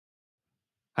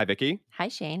Hi, Vicky. Hi,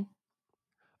 Shane.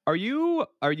 Are you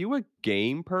a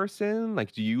game person?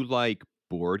 Like, do you like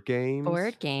board games?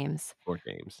 Board games. Board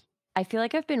games. I feel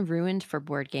like I've been ruined for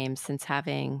board games since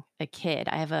having a kid.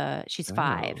 She's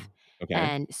 5 Oh, okay.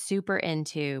 and super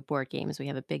into board games. We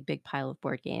have a big, big pile of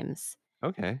board games,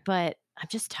 Okay. but I'm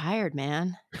just tired,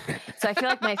 man. So I feel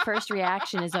like my first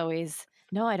reaction is always,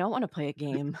 no, I don't want to play a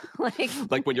game. Like,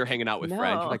 Like when you're hanging out with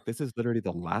friends, you're no, like, "This is literally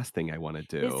the last thing I wanna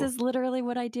this do." is literally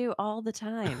what I do all the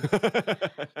time.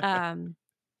 Um,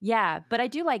 yeah, but I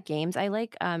do like games. I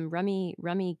like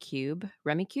Rummy Cube.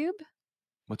 Rummy Cube?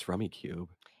 What's Rummy Cube?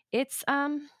 It's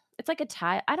like a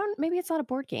tile. I don't maybe it's not a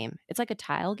board game. It's like a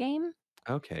tile game.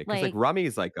 Okay, 'cause, like, Like Rummy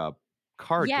is like a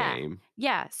card yeah. game.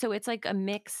 Yeah, so it's like a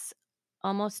mix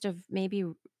almost of maybe,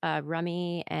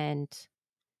 rummy and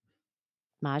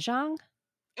mahjong?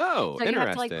 Oh, So you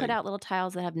have to, like, put interesting. out little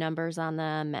tiles that have numbers on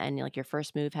them, and, like, your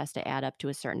first move has to add up to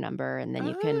a certain number, and then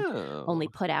you can only Oh.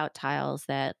 put out tiles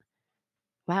that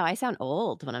wow, I sound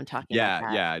old when I'm talking like Yeah,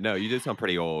 that. yeah. No, you did sound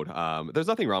pretty old. There's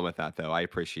nothing wrong with that, though. I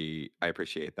appreciate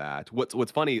that.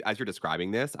 What's funny as you're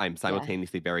describing this, I'm Yeah.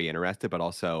 simultaneously very interested, but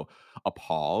also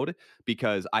appalled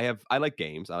because I like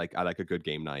games. I like a good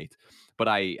game night, but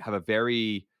I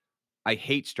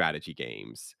hate strategy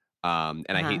games. And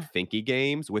I hate Uh-huh. thinky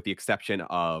games, with the exception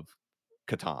of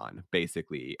Catan,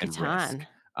 basically, and Risk.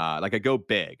 Catan. Like I go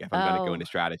big if I'm going to go Oh. into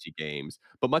strategy games,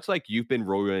 but much like you've been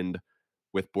ruined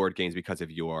with board games because of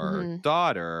your Mhm.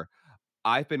 daughter,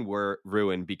 I've been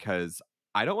ruined because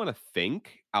I don't want to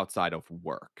think outside of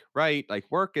work, right?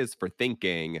 Like work is for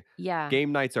thinking, Yeah.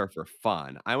 game nights are for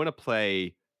fun. I want to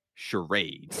play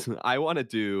charades. I want to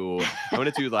do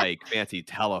like fancy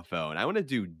telephone. I want to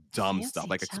do dumb stuff Fancy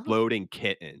like telephone. exploding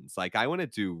kittens. Like I want to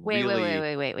do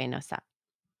really Wait, no, stop.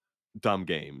 dumb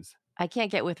games. I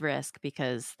can't get with Risk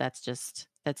because that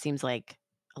seems like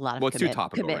a lot Well, of it's too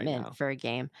topical right commitment now. for a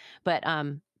game. But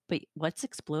what's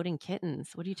exploding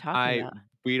kittens? What are you talking I about?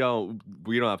 we don't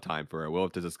have time for it. We'll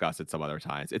have to discuss it some other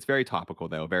times. It's very topical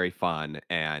though, very fun,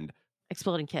 and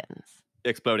Exploding kittens.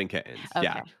 exploding kittens.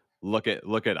 Yeah. Okay. Look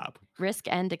it up. Risk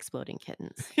and exploding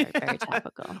kittens. Very, very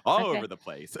topical. All Okay. over the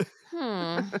place.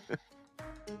 Hmm.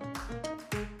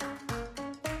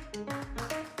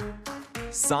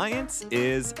 Science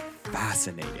is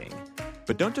fascinating.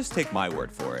 But don't just take my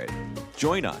word for it.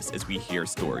 Join us as we hear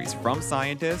stories from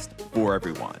scientists for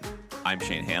everyone. I'm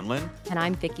Shane Hanlon, And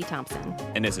I'm Vicky Thompson.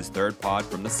 and this is Third Pod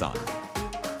from the Sun.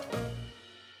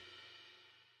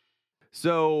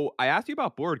 So I asked you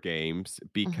about board games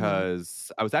Mhm.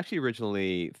 because I was actually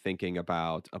originally thinking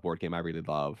about a board game I really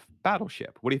love,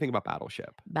 Battleship. What do you think about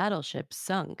Battleship? Battleship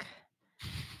sunk.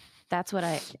 That's what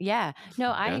I yeah. No,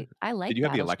 Yeah. I Did like you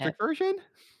have the Battleship. electric version?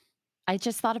 I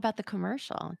just thought about the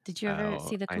commercial. Did you ever Oh,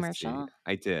 see the I see. commercial?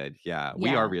 I did. Yeah, we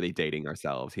are Yeah. really dating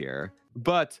ourselves here.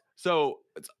 But so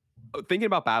thinking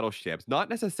about battleships, not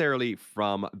necessarily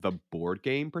from the board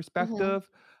game Mhm. perspective,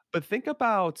 but think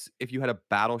about if you had a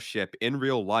battleship in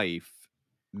real life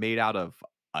made out of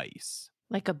ice.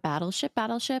 Like a battleship?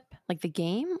 Like the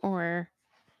game or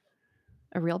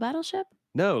a real battleship?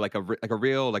 No, like a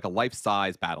real like a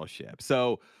life-size battleship.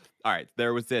 So, all right,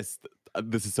 there was this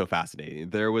this is so fascinating.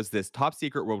 There was this top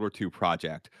secret World War II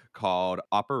project called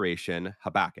Operation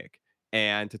Habakkuk.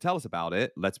 And to tell us about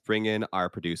it, let's bring in our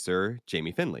producer,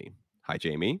 Jamie Finley. Hi,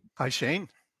 Jamie. Hi, Shane.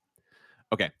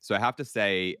 Okay, so I have to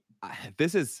say,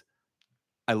 this is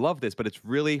I love this, but it's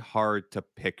really hard to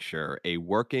picture a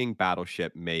working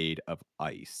battleship made of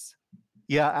ice.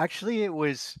 Yeah, actually, it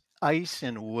was ice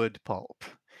and wood pulp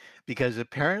because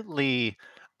apparently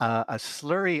a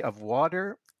slurry of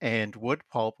water and wood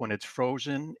pulp, when it's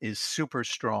frozen, is super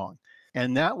strong.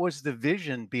 And that was the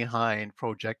vision behind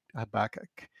Project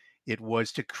Habakkuk. It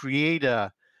was to create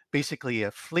basically a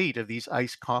fleet of these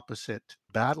ice composite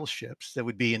battleships that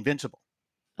would be invincible.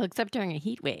 Well, except during a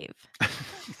heat wave.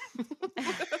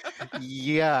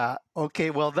 Yeah.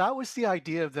 Okay. Well, that was the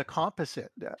idea of the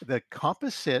composite. The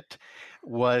composite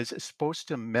was supposed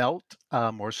to melt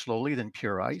more slowly than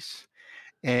pure ice,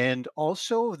 and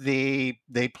also they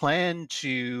planned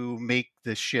to make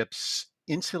the ships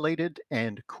insulated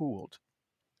and cooled.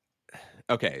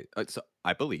 Okay, so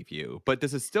I believe you, but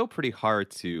this is still pretty hard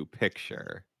to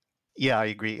picture. Yeah, I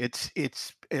agree. It's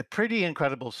a pretty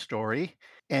incredible story,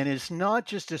 and it's not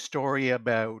just a story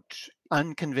about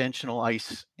unconventional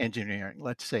ice engineering.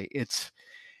 Let's say it's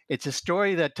a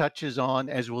story that touches on,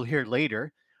 as we'll hear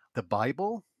later, the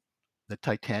Bible, the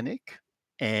Titanic,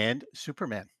 and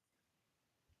Superman.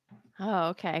 Oh,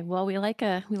 okay. Well, we like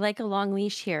a long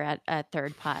leash here at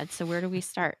Third Pod. So where do we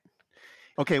start?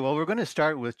 Okay, well, we're going to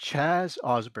start with Chaz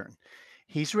Osborne.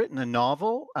 He's written a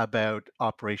novel about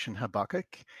Operation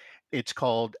Habakkuk, It's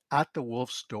called At the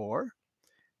Wolf's Door,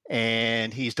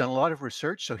 and he's done a lot of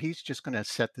research, so he's just going to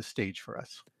set the stage for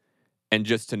us. And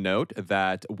just to note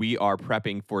that we are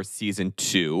prepping for season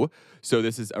 2. So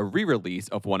this is a re release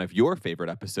of one of your favorite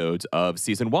episodes of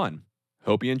season 1.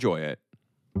 Hope you enjoy it.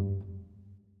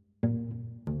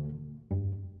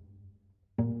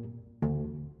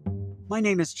 My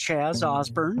name is Chaz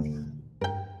Osborne.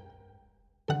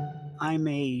 I'm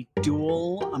a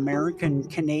dual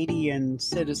American-Canadian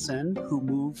citizen who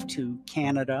moved to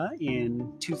Canada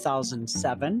in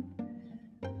 2007.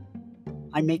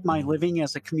 I make my living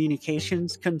as a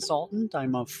communications consultant.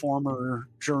 I'm a former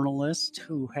journalist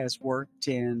who has worked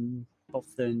in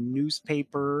both the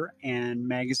newspaper and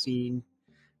magazine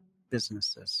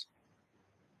businesses.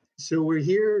 So we're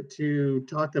here to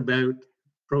talk about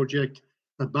Project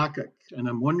Habakkuk, and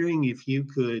I'm wondering if you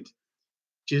could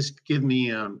just give me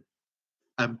a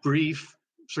brief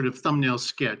sort of thumbnail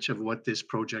sketch of what this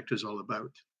project is all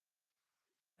about.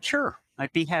 Sure,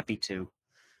 I'd be happy to.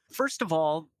 First of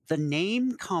all, the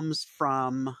name comes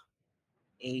from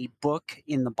a book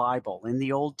in the Bible, in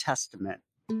the Old Testament.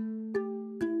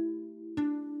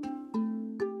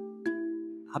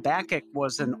 Habakkuk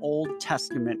was an Old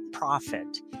Testament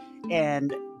prophet,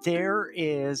 and there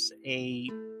is a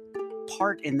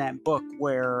part in that book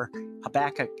where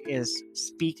Habakkuk is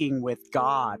speaking with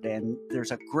God, and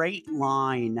there's a great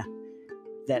line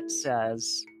that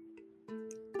says,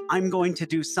 I'm going to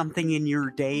do something in your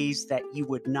days that you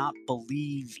would not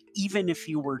believe, even if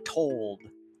you were told.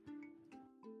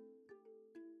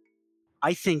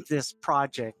 I think this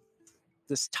project,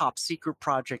 this top secret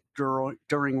project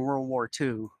during World War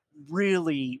II,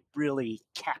 really, really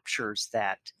captures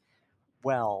that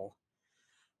well.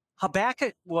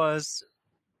 Habakkuk was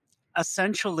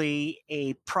essentially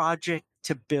a project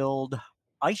to build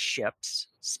ice ships,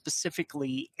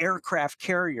 specifically aircraft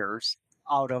carriers,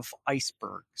 out of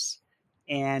icebergs.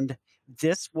 And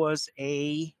this was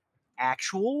a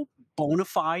actual bona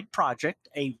fide project,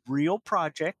 a real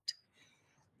project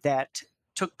that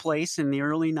took place in the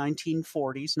early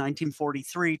 1940s,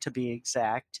 1943 to be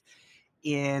exact,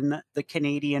 in the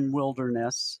Canadian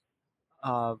wilderness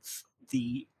of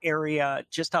the area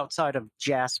just outside of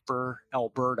Jasper,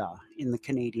 Alberta, in the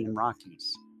Canadian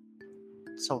Rockies.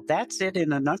 So that's it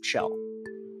in a nutshell.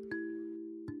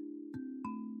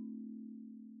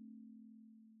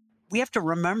 We have to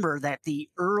remember that the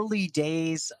early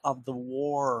days of the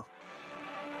war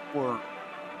were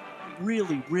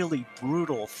really, really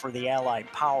brutal for the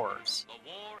Allied powers.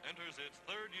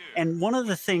 And one of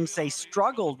the things they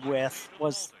struggled with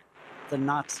was the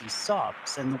Nazi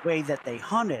subs and the way that they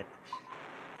hunted.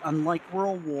 Unlike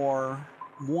World War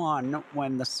I,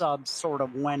 when the subs sort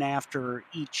of went after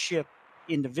each ship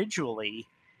individually,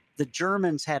 the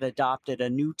Germans had adopted a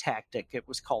new tactic. It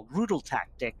was called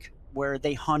Rudeltaktik, where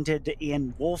they hunted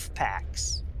in wolf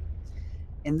packs.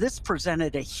 And this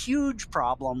presented a huge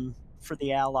problem for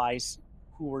the Allies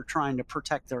who were trying to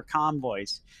protect their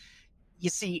convoys. You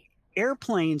see,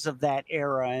 airplanes of that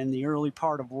era in the early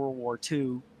part of World War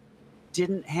II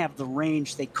didn't have the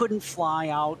range. They couldn't fly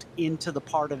out into the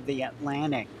part of the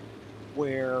Atlantic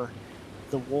where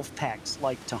the wolf packs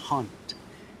like to hunt.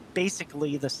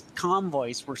 Basically, the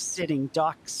convoys were sitting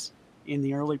ducks in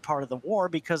the early part of the war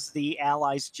because the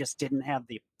Allies just didn't have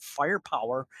the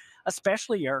firepower,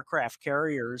 especially aircraft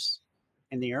carriers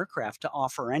and the aircraft, to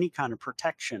offer any kind of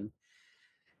protection.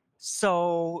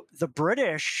 So the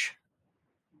British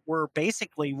were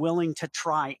basically willing to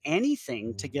try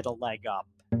anything to get a leg up.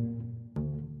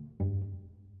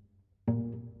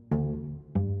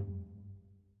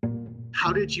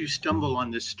 How did you stumble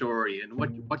on this story, and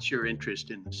what's your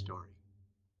interest in the story?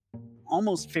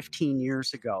 Almost 15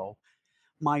 years ago,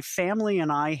 my family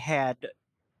and I had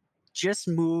just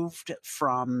moved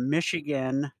from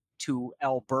Michigan to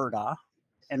Alberta.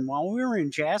 And while we were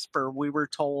in Jasper, we were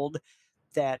told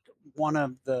that one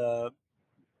of the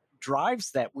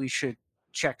drives that we should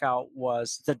check out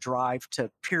was the drive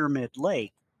to Pyramid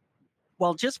Lake.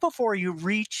 Well, just before you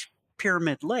reach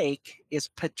Pyramid Lake is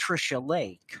Patricia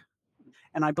Lake.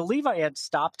 And I believe I had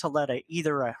stopped to let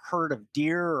either a herd of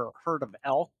deer or a herd of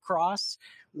elk cross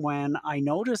when I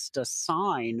noticed a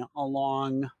sign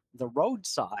along the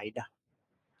roadside.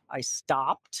 I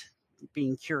stopped,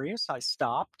 being curious. I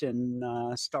stopped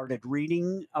and started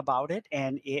reading about it,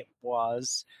 and it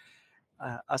was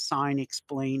a sign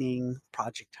explaining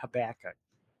Project Habakkuk.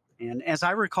 And as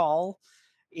I recall,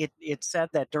 it said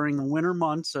that during the winter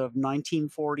months of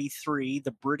 1943,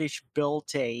 the British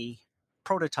built a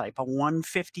prototype, a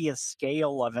 1/50th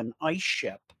scale of an ice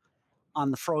ship on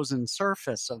the frozen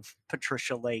surface of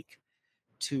Patricia Lake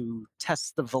to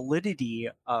test the validity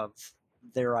of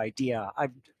their idea.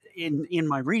 In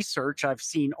my research, I've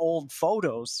seen old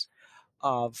photos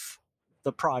of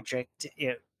the project.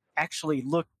 It actually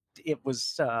it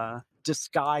was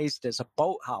disguised as a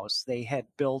boathouse. They had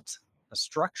built a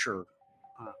structure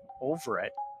over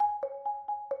it.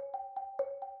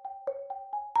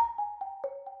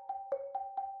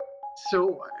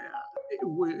 So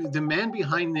the man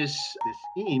behind this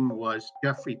theme was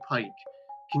Jeffrey Pike.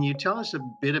 Can you tell us a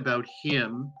bit about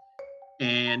him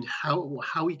and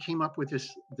how he came up with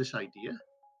this idea?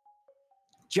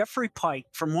 Jeffrey Pike,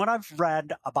 from what I've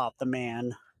read about the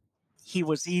man, he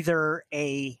was either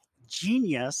a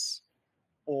genius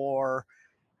or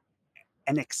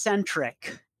an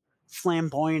eccentric,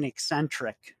 flamboyant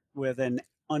eccentric with an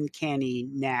uncanny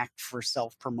knack for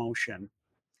self-promotion.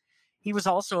 He was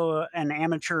also an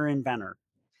amateur inventor.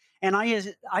 And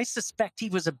I suspect he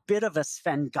was a bit of a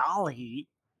Svengali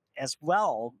as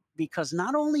well, because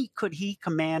not only could he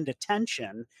command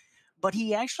attention, but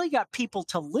he actually got people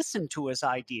to listen to his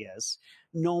ideas,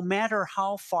 no matter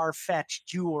how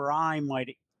far-fetched you or I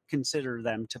might consider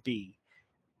them to be.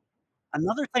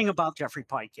 Another thing about Jeffrey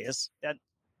Pike is that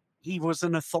he was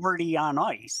an authority on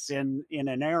ice in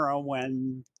an era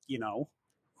when,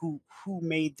 who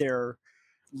made their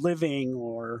living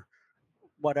or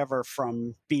whatever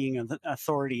from being an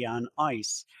authority on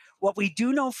ice. What we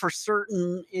do know for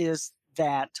certain is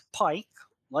that Pike,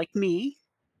 like me,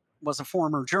 was a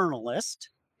former journalist.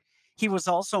 He was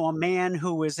also a man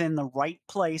who was in the right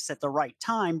place at the right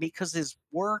time because his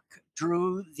work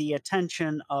drew the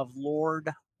attention of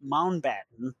Lord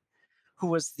Mountbatten, who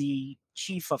was the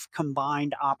chief of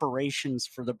combined operations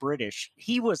for the British.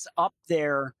 He was up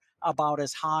there about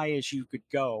as high as you could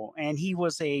go, and he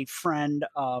was a friend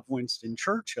of Winston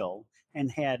Churchill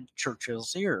and had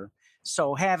Churchill's ear.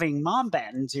 So having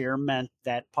Mountbatten's ear meant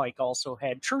that Pike also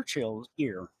had Churchill's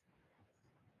ear.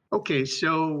 Okay,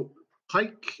 so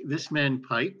this man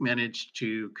Pike managed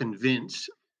to convince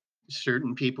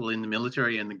certain people in the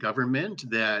military and the government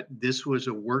that this was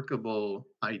a workable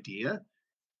idea.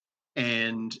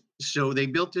 And so they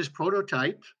built this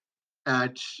prototype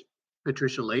at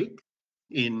Patricia Lake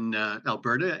in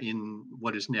Alberta, in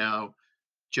what is now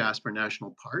Jasper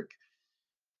National Park.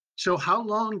 So how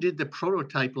long did the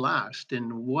prototype last,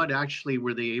 and what actually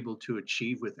were they able to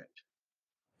achieve with it?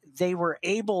 They were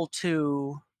able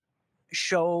to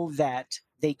show that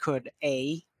they could,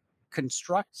 A,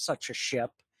 construct such a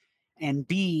ship, and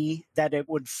B, that it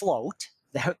would float.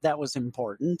 That was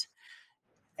important.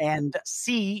 And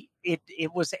C,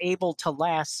 it was able to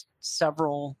last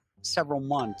several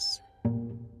months.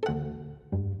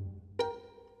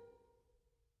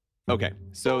 Okay,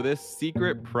 so this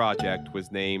secret project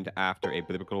was named after a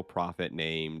biblical prophet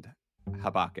named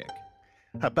Habakkuk.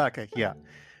 Habakkuk, yeah.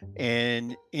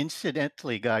 And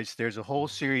incidentally, guys, there's a whole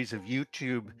series of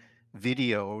YouTube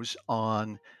videos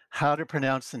on how to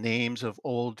pronounce the names of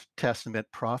Old Testament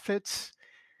prophets,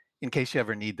 in case you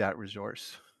ever need that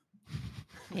resource.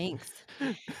 Thanks.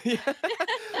 Yeah.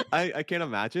 I can't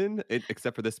imagine,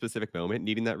 except for this specific moment,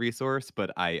 needing that resource,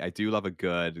 but I do love a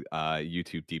good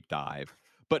YouTube deep dive.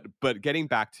 But getting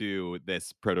back to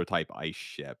this prototype ice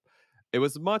ship, it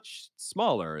was much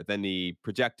smaller than the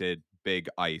projected big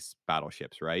ice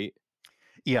battleships, right?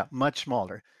 Yeah, much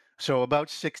smaller. So about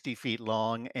 60 feet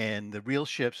long, and the real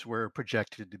ships were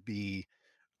projected to be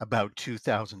about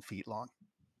 2,000 feet long.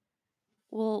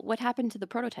 Well, what happened to the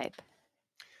prototype?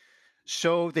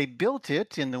 So they built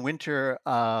it in the winter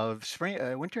and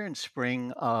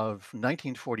spring of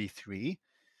 1943.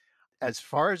 As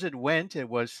far as it went, it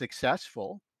was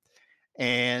successful.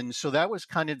 And so that was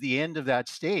kind of the end of that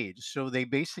stage. So they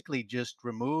basically just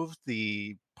removed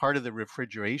the part of the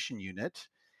refrigeration unit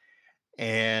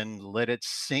and let it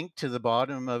sink to the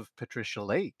bottom of Patricia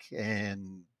Lake.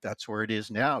 And that's where it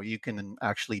is now. You can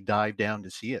actually dive down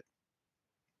to see it.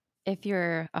 If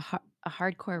you're a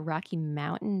hardcore Rocky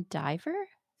Mountain diver,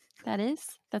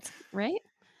 that's right?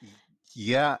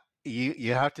 Yeah,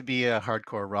 you have to be a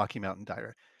hardcore Rocky Mountain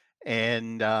diver.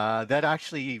 And that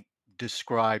actually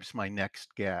describes my next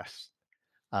guest,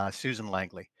 Susan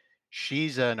Langley.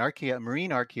 She's a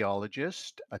marine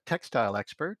archaeologist, a textile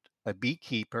expert, a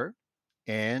beekeeper,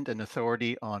 and an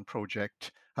authority on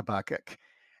Project Habakkuk.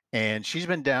 And she's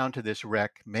been down to this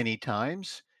wreck many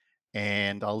times,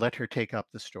 and I'll let her take up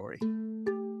the story.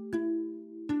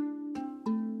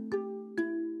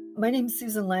 My name is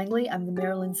Susan Langley. I'm the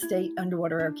Maryland State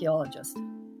underwater archaeologist.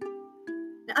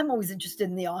 I'm always interested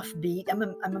in the offbeat. I'm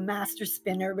a master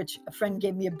spinner, which a friend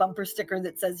gave me a bumper sticker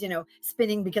that says,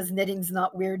 spinning because knitting's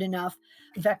not weird enough.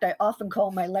 In fact, I often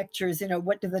call my lectures,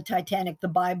 what do the Titanic, the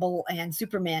Bible, and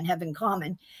Superman have in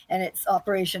common? And it's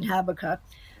Operation Habakkuk.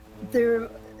 There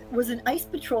was an ice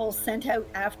patrol sent out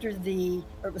or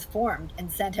it was formed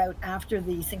and sent out after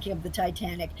the sinking of the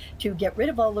Titanic to get rid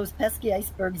of all those pesky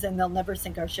icebergs, and they'll never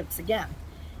sink our ships again.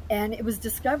 And it was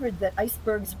discovered that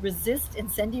icebergs resist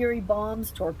incendiary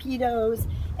bombs, torpedoes,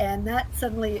 and that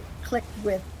suddenly clicked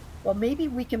with, well, maybe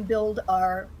we can build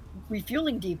our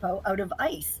refueling depot out of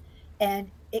ice,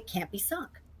 and it can't be sunk.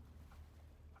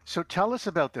 So tell us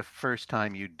about the first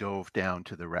time you dove down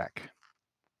to the wreck.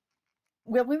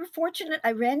 Well, we were fortunate.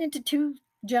 I ran into two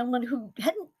gentlemen who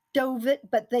hadn't dove it,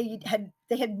 but they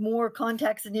had more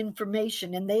contacts and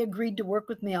information, and they agreed to work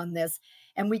with me on this.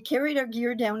 And we carried our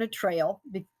gear down a trail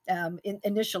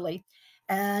initially,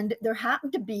 and there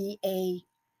happened to be a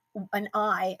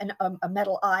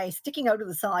metal eye sticking out of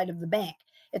the side of the bank.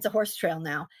 It's a horse trail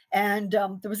now, and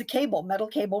there was a metal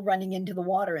cable running into the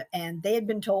water, and they had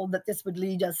been told that this would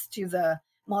lead us to the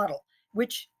model,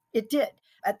 which it did.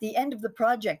 At the end of the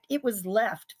project, it was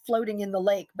left floating in the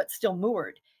lake, but still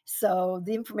moored. So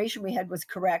the information we had was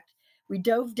correct. We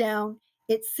dove down.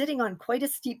 It's sitting on quite a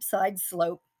steep side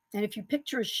slope. And if you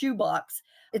picture a shoebox,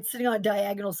 it's sitting on a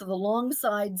diagonal. So the long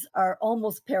sides are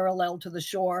almost parallel to the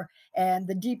shore, and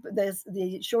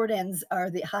the short ends are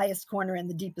the highest corner and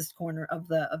the deepest corner of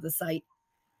the site.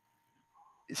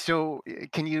 So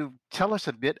can you tell us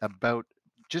a bit about,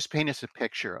 just paint us a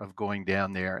picture of going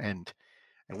down there, and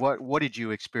what did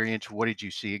you experience? What did you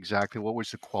see exactly? What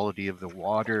was the quality of the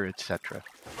water, etc.?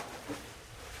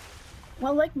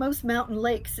 Well, like most mountain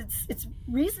lakes, it's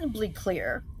reasonably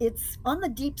clear. It's on the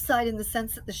deep side in the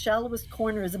sense that the shallowest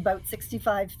corner is about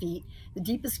 65 feet. The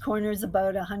deepest corner is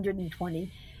about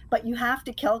 120. But you have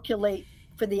to calculate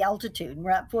for the altitude.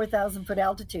 We're at 4,000 foot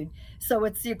altitude. So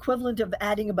it's the equivalent of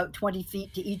adding about 20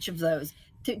 feet to each of those.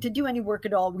 To do any work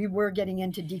at all, we were getting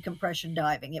into decompression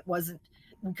diving.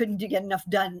 We couldn't get enough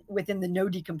done within the no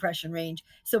decompression range.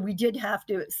 So we did have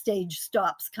to stage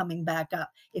stops coming back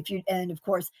up and of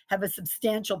course have a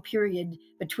substantial period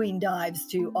between dives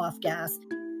to off gas.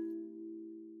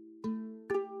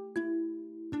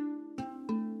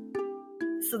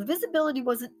 So the visibility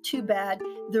wasn't too bad.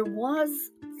 There was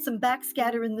some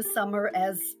backscatter in the summer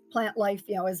as plant life,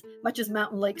 as much as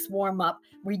mountain lakes warm up.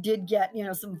 We did get,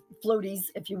 some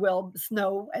floaties, if you will,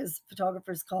 snow, as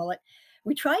photographers call it.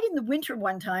 We tried in the winter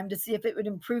one time to see if it would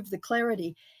improve the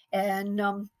clarity. And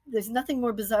there's nothing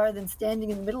more bizarre than standing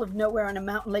in the middle of nowhere on a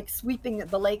mountain lake, sweeping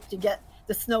the lake to get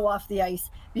the snow off the ice.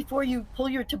 Before you pull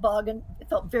your toboggan, it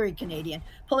felt very Canadian,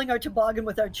 pulling our toboggan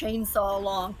with our chainsaw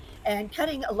along and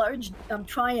cutting a large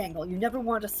triangle. You never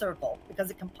want a circle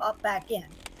because it can pop back in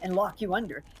and lock you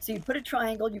under. So you put a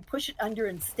triangle, you push it under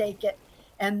and stake it.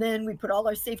 And then we put all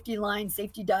our safety lines,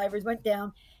 safety divers went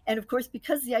down. And of course,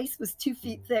 because the ice was 2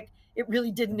 feet thick, it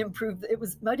really didn't improve.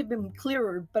 Might have been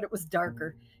clearer, but it was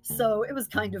darker. So it was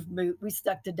kind of moot. We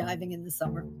stuck to diving in the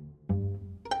summer.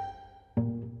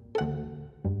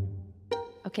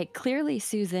 Okay, clearly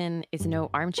Susan is no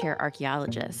armchair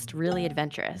archaeologist, really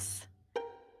adventurous.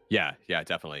 Yeah,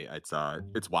 definitely. It's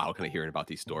wild kind of hearing about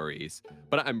these stories.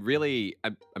 But I'm really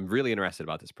interested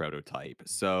about this prototype.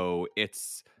 So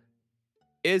is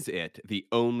it the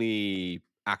only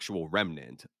actual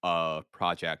remnant of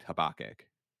Project Habakkuk?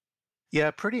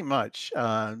 Yeah, pretty much.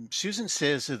 Susan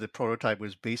says that the prototype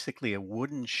was basically a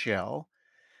wooden shell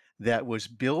that was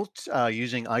built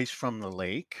using ice from the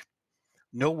lake.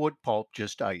 No wood pulp,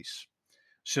 just ice.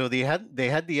 So they had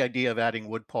the idea of adding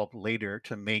wood pulp later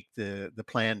to make the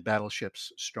planned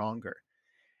battleships stronger,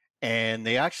 and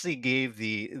they actually gave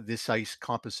this ice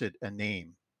composite a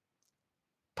name,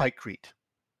 Pikecrete.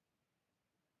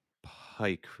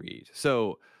 Pikecrete.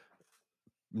 So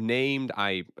named,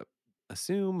 I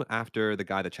assume, after the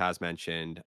guy that Chaz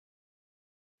mentioned.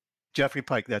 Geoffrey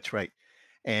Pike, that's right.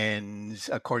 And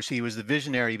of course, he was the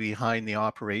visionary behind the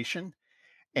operation.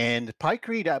 And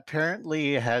Pikecrete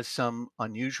apparently has some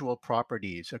unusual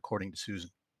properties, according to Susan.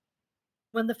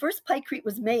 When the first Pikecrete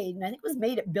was made, and I think it was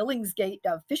made at Billingsgate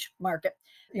Fish Market,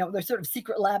 their sort of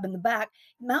secret lab in the back,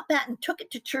 Mountbatten took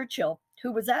it to Churchill,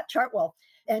 who was at Chartwell,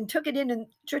 and took it in, and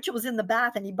Churchill was in the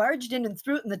bath, and he barged in and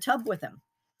threw it in the tub with him.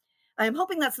 I'm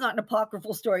hoping that's not an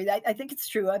apocryphal story. I think it's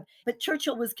true. But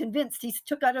Churchill was convinced. He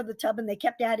took out of the tub and they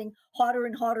kept adding hotter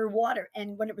and hotter water.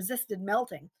 And when it resisted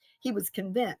melting, he was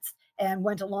convinced and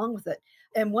went along with it.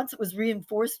 And once it was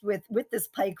reinforced with this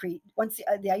Pikecrete, once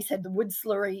the ice had the wood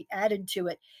slurry added to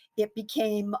it, it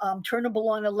became turnable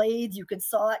on a lathe. You could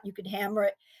saw it, you could hammer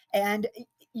it. And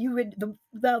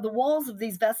the walls of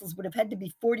these vessels would have had to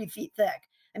be 40 feet thick.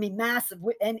 I mean, massive,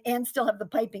 and still have the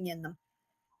piping in them.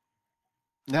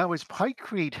 Now, has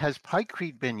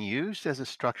Pikecrete been used as a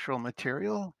structural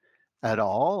material at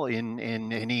all in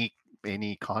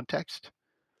any context?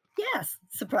 Yes,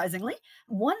 surprisingly.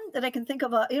 One that I can think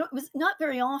of, it was not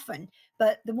very often,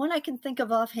 but the one I can think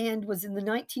of offhand was in the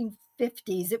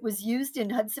 1950s. It was used in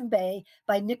Hudson Bay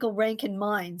by Nickel Rankin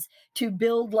Mines to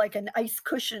build like an ice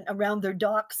cushion around their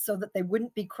docks so that they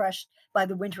wouldn't be crushed by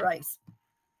the winter ice.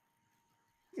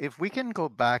 If we can go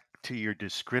back to your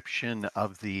description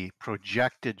of the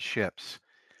projected ships,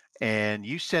 and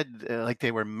you said like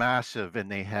they were massive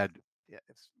and they had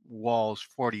walls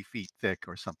 40 feet thick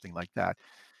or something like that.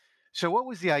 So what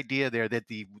was the idea there that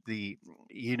the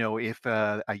if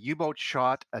a U-boat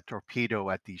shot a torpedo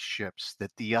at these ships,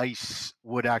 that the ice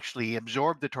would actually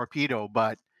absorb the torpedo,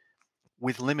 but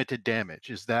with limited damage?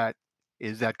 Is that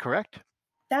correct?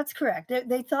 That's correct.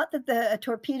 They thought that a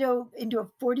torpedo into a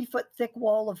 40-foot thick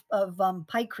wall of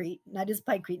pykrete, and that is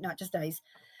pykrete, not just ice,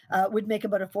 would make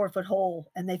about a 4-foot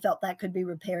hole, and they felt that could be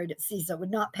repaired at sea, so it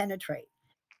would not penetrate.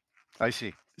 I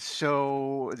see.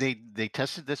 So they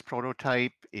tested this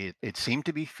prototype. It seemed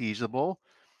to be feasible,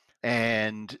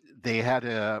 and they had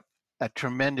a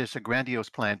grandiose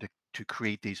plan to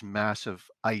create these massive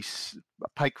ice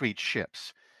pykrete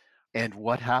ships. And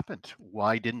what happened?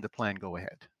 Why didn't the plan go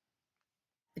ahead?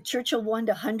 Churchill wanted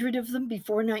 100 of them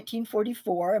before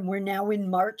 1944, and we're now in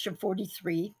March of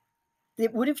 43.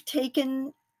 It would have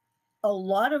taken a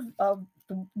lot of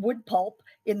wood pulp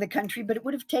in the country, but it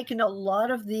would have taken a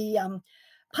lot of the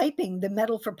piping, the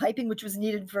metal for piping, which was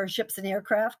needed for ships and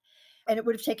aircraft. And it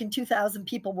would have taken 2,000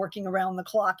 people working around the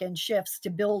clock and shifts to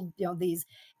build these.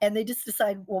 And they just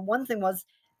decided, well, one thing was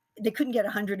they couldn't get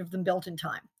 100 of them built in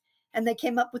time. And they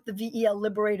came up with the VEL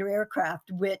Liberator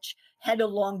aircraft, which had a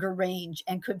longer range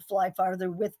and could fly farther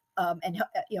with and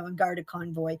guard a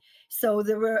convoy. So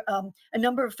there were a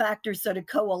number of factors sort of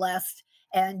coalesced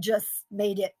and just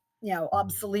made it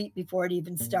obsolete before it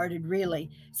even started, really.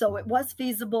 So it was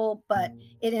feasible, but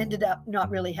it ended up not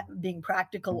really being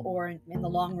practical or in the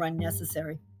long run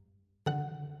necessary.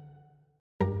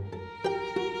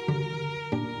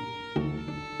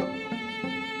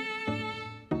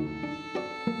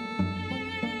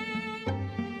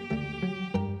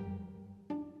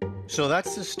 So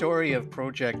that's the story of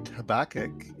Project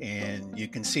Habakkuk, and you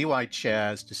can see why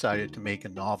Chaz decided to make a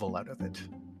novel out of it.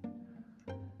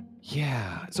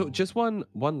 Yeah. So just one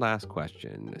last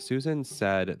question. Susan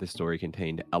said the story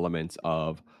contained elements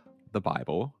of the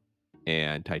Bible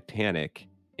and Titanic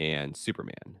and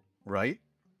Superman. Right?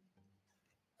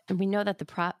 And we know that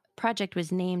the project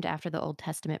was named after the Old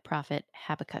Testament prophet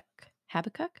Habakkuk.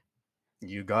 Habakkuk?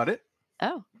 You got it.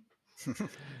 Oh.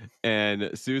 And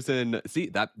Susan,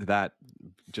 see that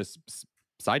just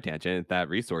side tangent, that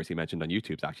resource he mentioned on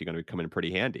YouTube is actually going to come in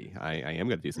pretty handy. I am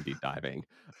going to do some deep diving.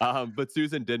 But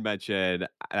Susan did mention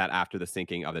that after the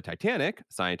sinking of the Titanic,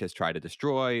 scientists tried to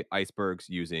destroy icebergs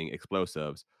using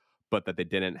explosives, but that they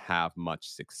didn't have much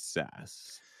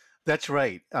success. That's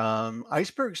right.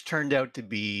 Icebergs turned out to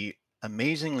be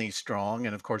amazingly strong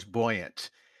and, of course, buoyant.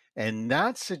 And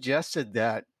that suggested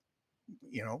that,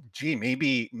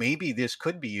 maybe this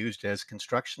could be used as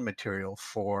construction material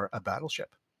for a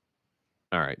battleship.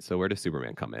 All right. So where does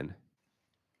Superman come in?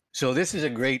 So this is a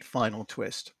great final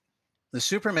twist. The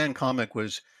Superman comic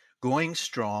was going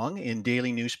strong in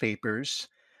daily newspapers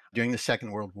during the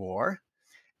Second World War.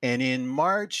 And in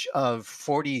March of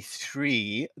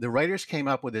 43, the writers came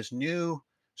up with this new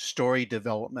story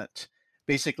development.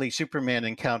 Basically, Superman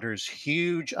encounters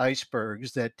huge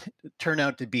icebergs that turn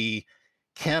out to be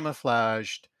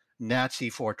camouflaged Nazi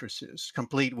fortresses,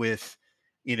 complete with,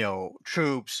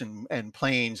 troops and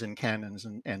planes and cannons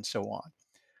and so on.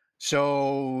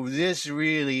 So this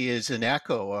really is an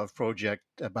echo of Project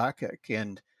Habakkuk.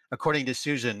 And according to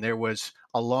Susan, there was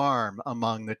alarm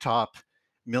among the top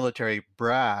military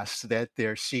brass that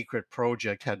their secret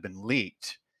project had been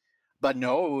leaked. But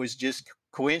no, it was just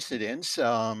coincidence.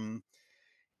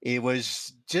 It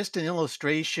was just an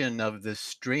illustration of the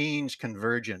strange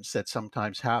convergence that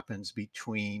sometimes happens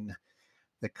between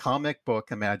the comic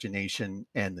book imagination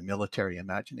and the military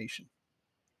imagination.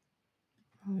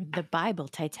 The Bible,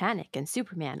 Titanic, and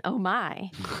Superman. Oh,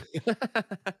 my.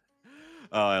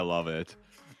 Oh, I love it.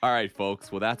 All right,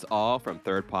 folks. Well, that's all from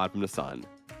Third Pod from the Sun.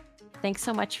 Thanks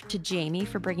so much to Jamie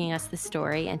for bringing us the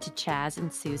story and to Chaz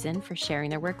and Susan for sharing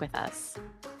their work with us.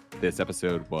 This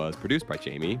episode was produced by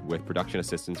Jamie with production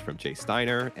assistance from Jay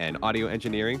Steiner and audio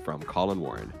engineering from Colin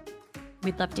Warren.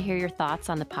 We'd love to hear your thoughts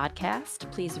on the podcast.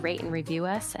 Please rate and review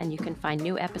us, and you can find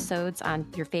new episodes on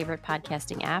your favorite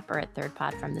podcasting app or at Third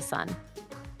Pod from the Sun.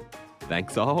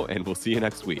 Thanks all, and we'll see you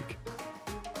next week.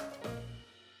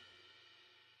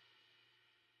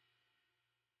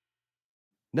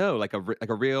 No, like a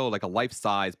real, like a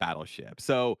life-size battleship.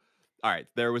 So, all right,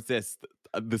 there was this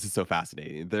this is so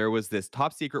fascinating. There was this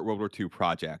top secret World War II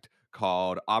project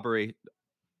called Operation.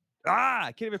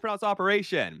 I can't even pronounce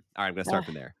Operation. All right, I'm going to start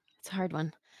from there. It's a hard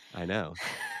one. I know.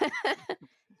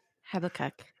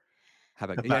 Habakkuk.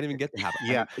 Habakkuk. You didn't even get the Habakkuk.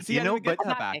 Yeah, See, you I know, didn't even get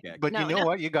the Habakkuk. Habakkuk. but No, you know no.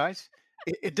 what, you guys?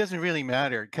 It doesn't really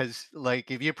matter because, like,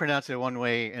 if you pronounce it one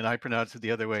way and I pronounce it the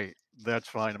other way, that's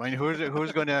fine. I mean,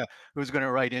 who's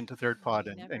gonna write into Third Pod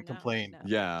You never and know, complain? no.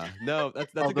 Yeah, no,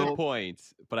 that's a Although- good point.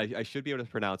 But I should be able to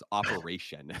pronounce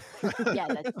Operation. Yeah,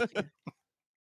 that's true.